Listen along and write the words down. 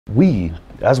We,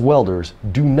 as welders,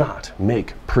 do not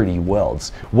make pretty welds.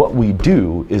 What we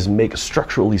do is make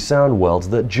structurally sound welds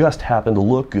that just happen to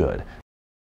look good.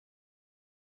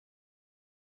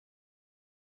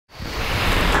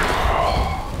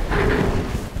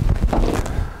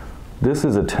 This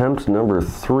is attempt number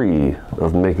 3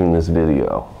 of making this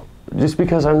video, just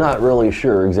because I'm not really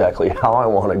sure exactly how I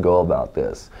want to go about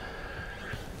this.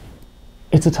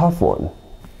 It's a tough one.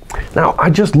 Now, I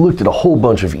just looked at a whole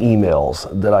bunch of emails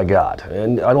that I got,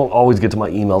 and I don't always get to my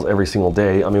emails every single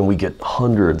day. I mean, we get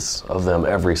hundreds of them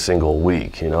every single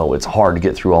week. You know, it's hard to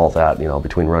get through all that, you know,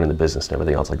 between running the business and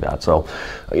everything else like that. So,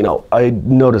 you know, I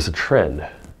notice a trend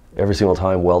every single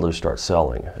time welders start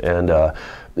selling. And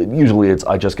usually it's,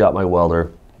 I just got my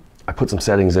welder, I put some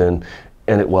settings in,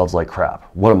 and it welds like crap.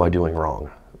 What am I doing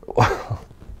wrong?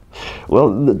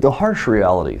 Well, the harsh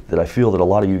reality that I feel that a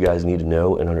lot of you guys need to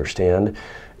know and understand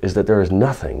is that there is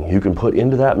nothing you can put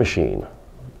into that machine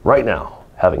right now,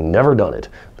 having never done it,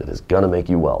 that is gonna make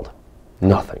you weld.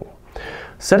 Nothing.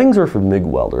 Settings are for MIG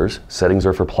welders, settings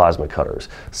are for plasma cutters,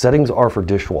 settings are for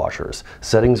dishwashers,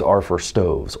 settings are for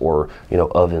stoves or, you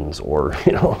know, ovens or,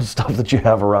 you know, stuff that you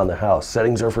have around the house.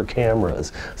 Settings are for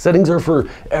cameras. Settings are for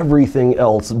everything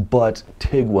else but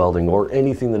TIG welding or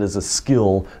anything that is a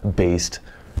skill-based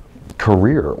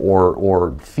career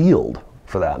or field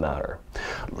for that matter.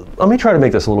 Let me try to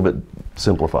make this a little bit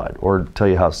simplified or tell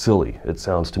you how silly it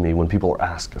sounds to me when people are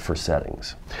asked for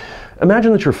settings.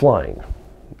 Imagine that you're flying.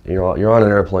 You're on an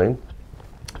airplane,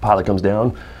 pilot comes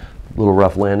down, little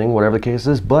rough landing, whatever the case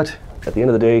is, but at the end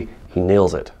of the day, he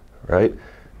nails it, right?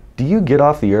 Do you get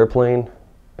off the airplane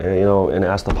and, you know, and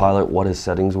ask the pilot what his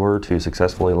settings were to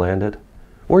successfully land it?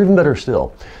 Or even better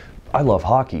still, I love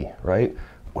hockey, right?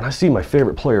 When I see my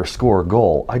favorite player score a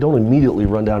goal, I don't immediately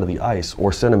run down to the ice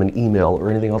or send him an email or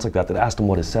anything else like that that asked him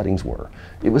what his settings were.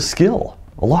 It was skill.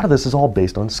 A lot of this is all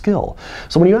based on skill.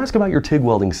 So when you ask about your TIG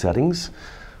welding settings,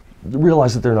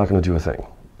 realize that they're not going to do a thing.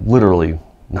 Literally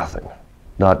nothing.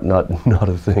 Not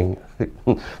a thing.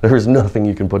 There is nothing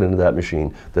you can put into that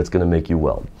machine that's going to make you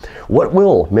weld. What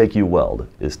will make you weld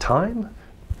is time,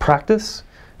 practice,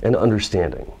 and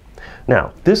understanding.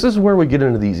 Now, this is where we get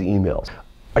into these emails.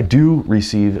 I do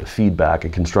receive feedback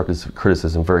and constructive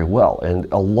criticism very well, and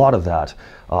a lot of that,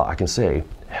 I can say,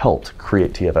 helped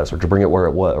create TFS or to bring it where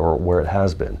it was or where it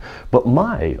has been. But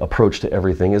my approach to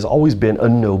everything has always been a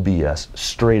no BS,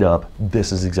 straight up,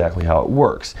 this is exactly how it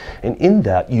works. And in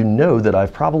that, you know that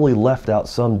I've probably left out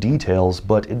some details,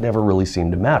 but it never really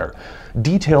seemed to matter.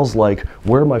 Details like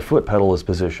where my foot pedal is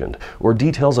positioned, or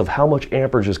details of how much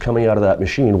amperage is coming out of that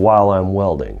machine while I'm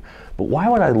welding. But why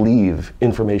would I leave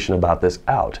information about this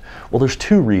out? Well, there's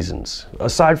 2 reasons.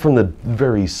 Aside from the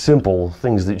very simple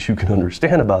things that you can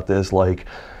understand about this, like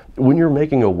when you're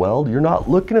making a weld, you're not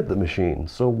looking at the machine.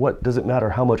 So what does it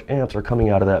matter how much amps are coming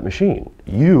out of that machine?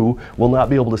 You will not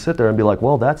be able to sit there and be like,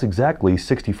 well, that's exactly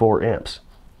 64 amps.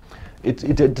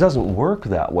 It doesn't work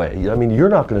that way. I mean, you're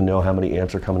not going to know how many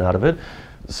amps are coming out of it.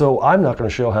 So I'm not going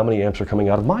to show how many amps are coming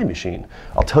out of my machine.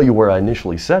 I'll tell you where I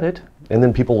initially set it, and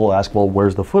then people will ask, well,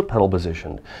 where's the foot pedal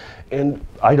positioned? And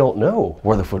I don't know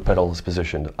where the foot pedal is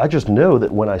positioned. I just know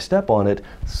that when I step on it,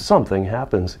 something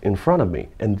happens in front of me,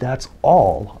 and that's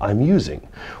all I'm using.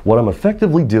 What I'm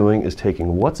effectively doing is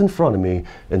taking what's in front of me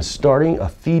and starting a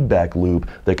feedback loop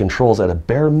that controls at a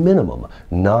bare minimum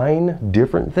 9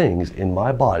 different things in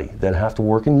my body that have to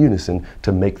work in unison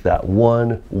to make that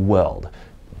one weld.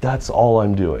 That's all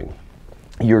I'm doing.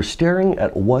 You're staring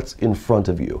at what's in front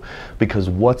of you, because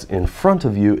what's in front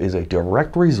of you is a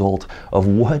direct result of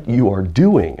what you are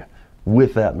doing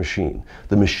with that machine.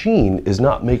 The machine is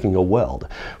not making a weld.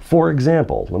 For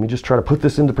example, let me just try to put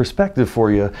this into perspective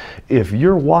for you. If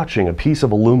you're watching a piece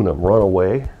of aluminum run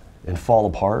away and fall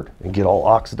apart and get all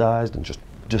oxidized and just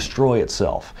destroy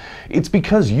itself, it's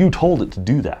because you told it to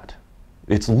do that.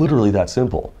 It's literally that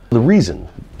simple. The reason,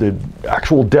 the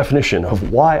actual definition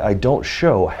of why I don't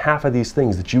show half of these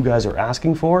things that you guys are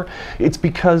asking for, it's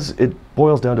because it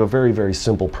boils down to a very, very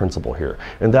simple principle here.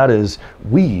 And that is,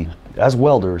 we, as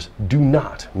welders, do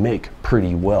not make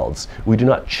pretty welds. We do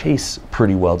not chase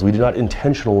pretty welds. We do not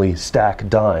intentionally stack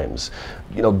dimes,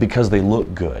 you know, because they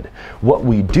look good. What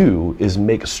we do is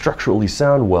make structurally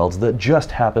sound welds that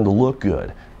just happen to look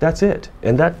good. That's it.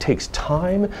 And that takes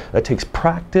time, that takes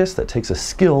practice, that takes a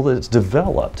skill that's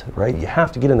developed, right? You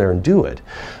have to get in there and do it.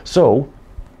 So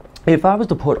If I was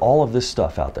to put all of this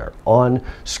stuff out there on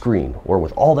screen or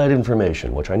with all that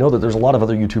information, which I know that there's a lot of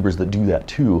other YouTubers that do that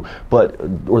too,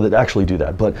 or that actually do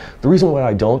that, but the reason why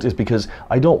I don't is because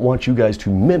I don't want you guys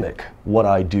to mimic what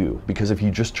I do. Because if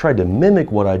you just tried to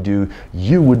mimic what I do,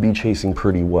 you would be chasing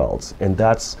pretty welds, and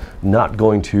that's not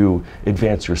going to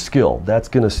advance your skill. That's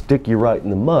going to stick you right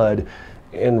in the mud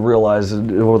and realize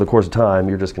over the course of time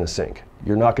you're just going to sink.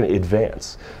 You're not going to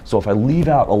advance. So if I leave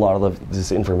out a lot of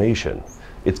this information,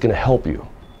 it's going to help you.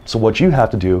 So what you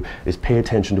have to do is pay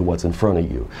attention to what's in front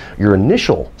of you. Your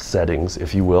initial settings,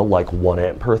 if you will, like 1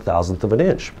 amp per thousandth of an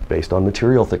inch based on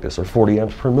material thickness, or 40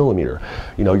 amps per millimeter.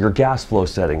 You know, your gas flow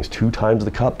settings, 2 times the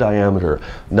cup diameter,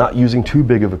 not using too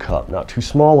big of a cup, not too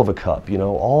small of a cup, you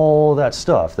know, all that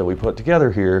stuff that we put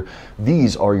together here.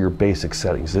 These are your basic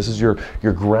settings. This is your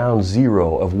ground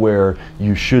zero of where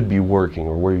you should be working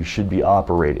or where you should be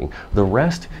operating. The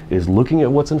rest is looking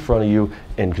at what's in front of you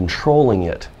and controlling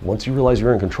it. Once you realize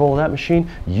you're in control of that machine,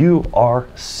 you are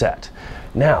set.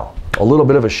 Now, a little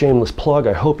bit of a shameless plug.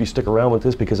 I hope you stick around with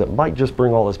this because it might just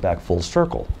bring all this back full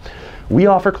circle. We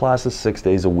offer classes 6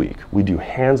 days a week. We do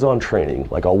hands-on training,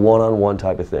 like a one-on-one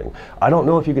type of thing. I don't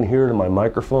know if you can hear it in my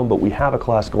microphone, but we have a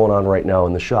class going on right now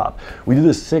in the shop. We do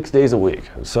this 6 days a week.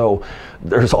 So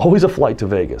there's always a flight to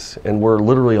Vegas, and we're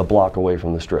literally a block away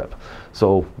from the Strip.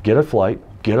 So get a flight,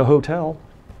 get a hotel,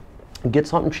 get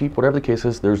something cheap, whatever the case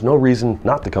is. There's no reason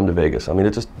not to come to Vegas. I mean,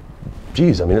 it just,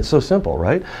 geez, I mean, it's so simple,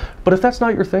 right? But if that's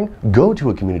not your thing, go to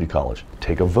a community college,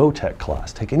 take a VOTEC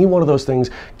class, take any one of those things,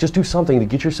 just do something to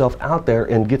get yourself out there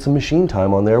and get some machine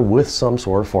time on there with some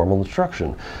sort of formal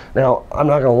instruction. Now, I'm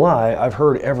not gonna lie, I've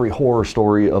heard every horror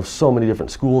story of so many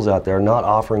different schools out there not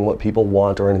offering what people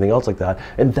want or anything else like that,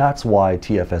 and that's why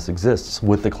TFS exists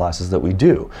with the classes that we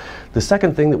do. The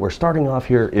second thing that we're starting off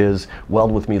here is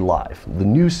Weld With Me Live, the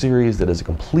new series that is a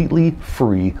completely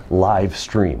free live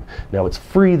stream. Now, it's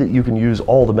free that you can use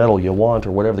all the metal you want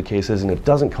or whatever the case is, and it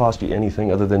doesn't cost you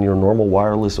anything other than your normal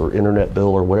wireless or internet bill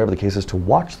or whatever the case is to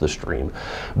watch the stream.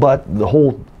 But the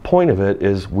whole point of it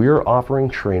is we're offering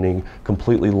training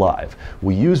completely live.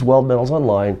 We use Weld Metals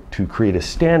Online to create a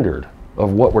standard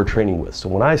of what we're training with. So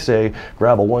when I say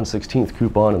grab a 1/16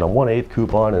 coupon and a 1/8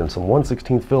 coupon and some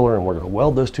 1/16 filler and we're going to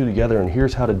weld those two together and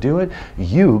here's how to do it,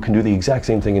 you can do the exact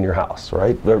same thing in your house,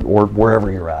 right? Or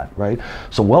wherever you're at, right?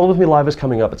 So Weld With Me Live is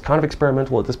coming up. It's kind of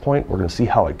experimental at this point. We're going to see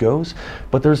how it goes,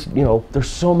 but there's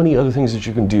so many other things that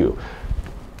you can do.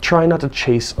 Try not to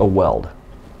chase a weld.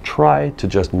 Try to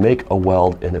just make a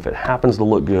weld, and if it happens to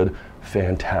look good,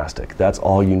 fantastic. That's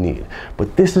all you need.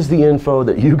 But this is the info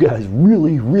that you guys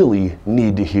really, really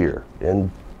need to hear. And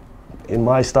in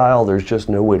my style, there's just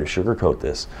no way to sugarcoat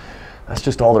this. That's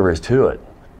just all there is to it.